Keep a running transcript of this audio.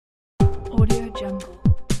Jungle.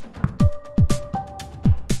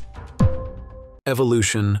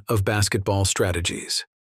 Evolution of basketball strategies.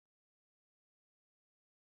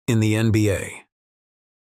 In the NBA.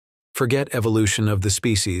 Forget evolution of the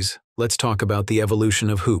species, let's talk about the evolution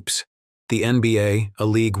of hoops. The NBA, a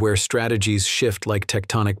league where strategies shift like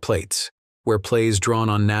tectonic plates, where plays drawn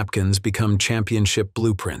on napkins become championship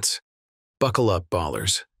blueprints. Buckle up,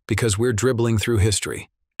 ballers, because we're dribbling through history,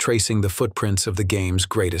 tracing the footprints of the game's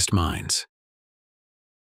greatest minds.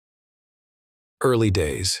 Early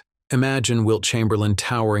days. Imagine Wilt Chamberlain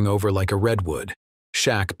towering over like a redwood,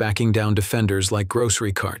 Shaq backing down defenders like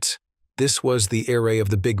grocery carts. This was the era of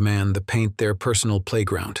the big man, the paint their personal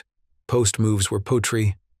playground. Post moves were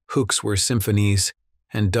poetry, hooks were symphonies,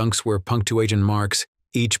 and dunks were punctuation marks,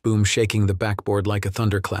 each boom shaking the backboard like a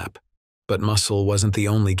thunderclap. But muscle wasn't the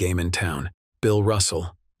only game in town. Bill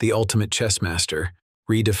Russell, the ultimate chess master,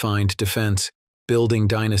 redefined defense, building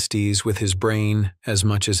dynasties with his brain as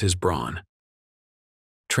much as his brawn.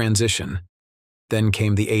 Transition. Then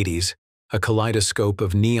came the 80s, a kaleidoscope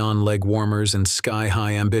of neon leg warmers and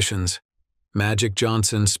sky-high ambitions. Magic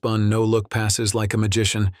Johnson spun no-look passes like a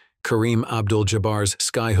magician, Kareem Abdul-Jabbar's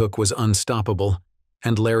skyhook was unstoppable,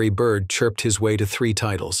 and Larry Bird chirped his way to 3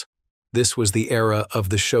 titles. This was the era of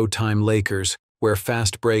the Showtime Lakers, where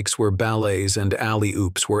fast breaks were ballets and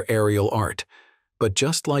alley-oops were aerial art. But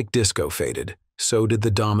just like disco faded, so did the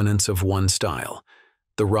dominance of one style.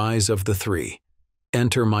 The rise of the 3.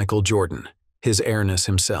 Enter Michael Jordan, his airness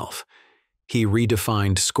himself. He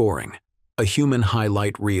redefined scoring, a human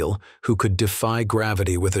highlight reel who could defy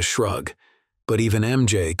gravity with a shrug. But even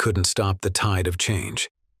MJ couldn't stop the tide of change.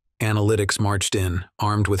 Analytics marched in,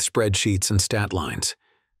 armed with spreadsheets and stat lines.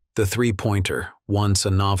 The three-pointer, once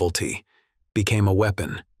a novelty, became a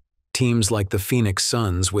weapon. Teams like the Phoenix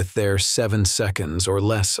Suns, with their 7 seconds or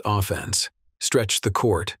less offense, stretched the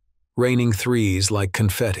court, raining threes like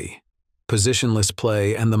confetti. Positionless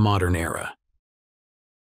play and the modern era.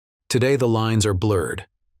 Today the lines are blurred.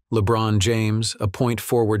 LeBron James, a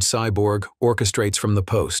point-forward cyborg, orchestrates from the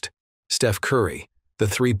post. Steph Curry, the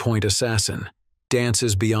three-point assassin,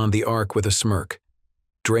 dances beyond the arc with a smirk.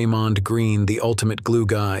 Draymond Green, the ultimate glue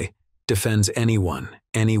guy, defends anyone,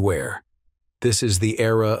 anywhere. This is the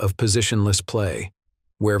era of positionless play,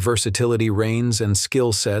 where versatility reigns and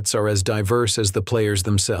skill sets are as diverse as the players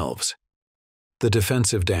themselves. The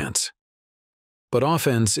defensive dance. But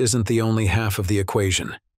offense isn't the only half of the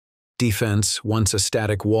equation. Defense, once a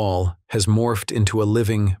static wall, has morphed into a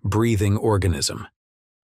living, breathing organism.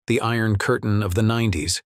 The Iron Curtain of the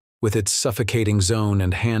 90s, with its suffocating zone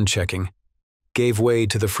and hand-checking, gave way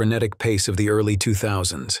to the frenetic pace of the early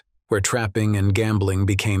 2000s, where trapping and gambling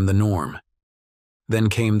became the norm. Then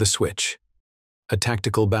came the switch, a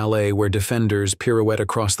tactical ballet where defenders pirouette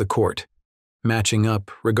across the court, matching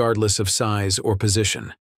up regardless of size or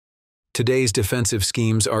position. Today's defensive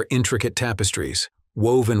schemes are intricate tapestries,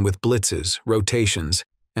 woven with blitzes, rotations,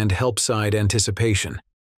 and help-side anticipation,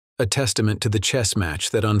 a testament to the chess match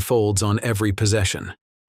that unfolds on every possession.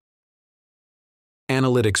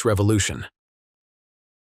 Analytics revolution.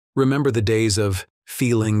 Remember the days of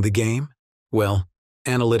feeling the game? Well,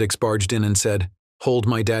 analytics barged in and said, "Hold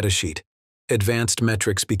my data sheet." Advanced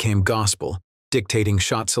metrics became gospel, dictating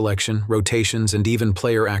shot selection, rotations, and even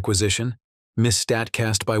player acquisition. Miss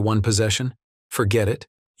StatCast by 1 possession? Forget it,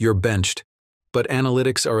 you're benched. But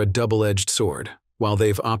analytics are a double-edged sword. While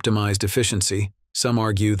they've optimized efficiency, some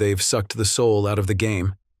argue they've sucked the soul out of the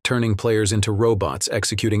game, turning players into robots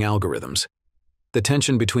executing algorithms. The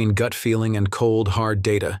tension between gut feeling and cold, hard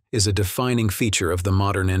data is a defining feature of the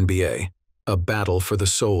modern NBA, a battle for the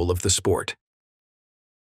soul of the sport.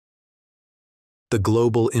 The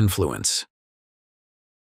global influence.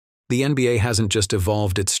 The NBA hasn't just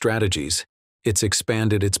evolved its strategies, it's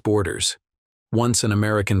expanded its borders. Once an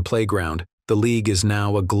American playground, the league is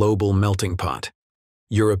now a global melting pot.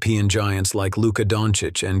 European giants like Luka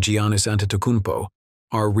Doncic and Giannis Antetokounmpo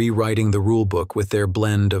are rewriting the rulebook with their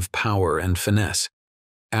blend of power and finesse.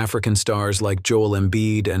 African stars like Joel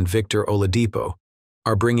Embiid and Victor Oladipo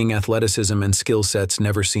are bringing athleticism and skill sets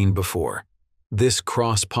never seen before. This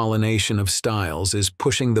cross-pollination of styles is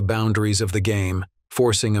pushing the boundaries of the game,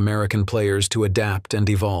 forcing American players to adapt and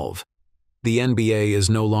evolve. The NBA is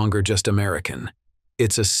no longer just American.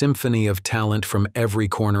 It's a symphony of talent from every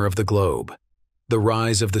corner of the globe. The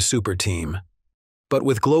rise of the super team. But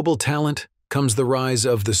with global talent comes the rise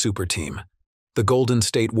of the super team. The Golden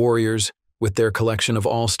State Warriors, with their collection of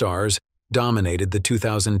all-stars, dominated the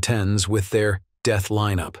 2010s with their death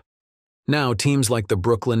lineup. Now, teams like the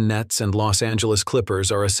Brooklyn Nets and Los Angeles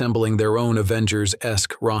Clippers are assembling their own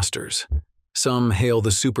Avengers-esque rosters. Some hail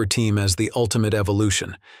the super team as the ultimate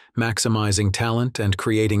evolution, maximizing talent and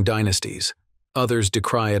creating dynasties. Others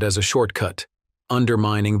decry it as a shortcut,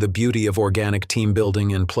 undermining the beauty of organic team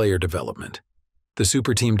building and player development. The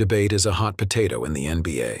super team debate is a hot potato in the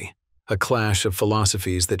NBA, a clash of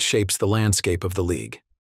philosophies that shapes the landscape of the league.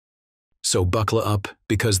 So buckle up,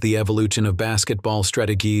 because the evolution of basketball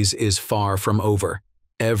strategies is far from over.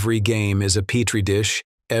 Every game is a petri dish,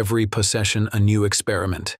 every possession a new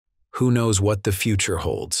experiment. Who knows what the future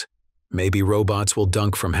holds? Maybe robots will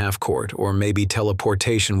dunk from half court, or maybe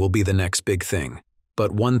teleportation will be the next big thing.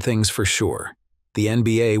 But one thing's for sure, the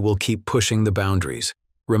NBA will keep pushing the boundaries,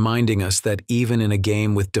 reminding us that even in a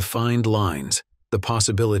game with defined lines, the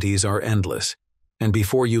possibilities are endless. And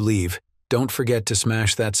before you leave, don't forget to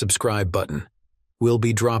smash that subscribe button. We'll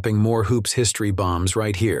be dropping more hoops history bombs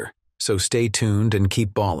right here, so stay tuned and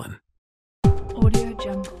keep ballin'. Audio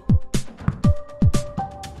Jungle.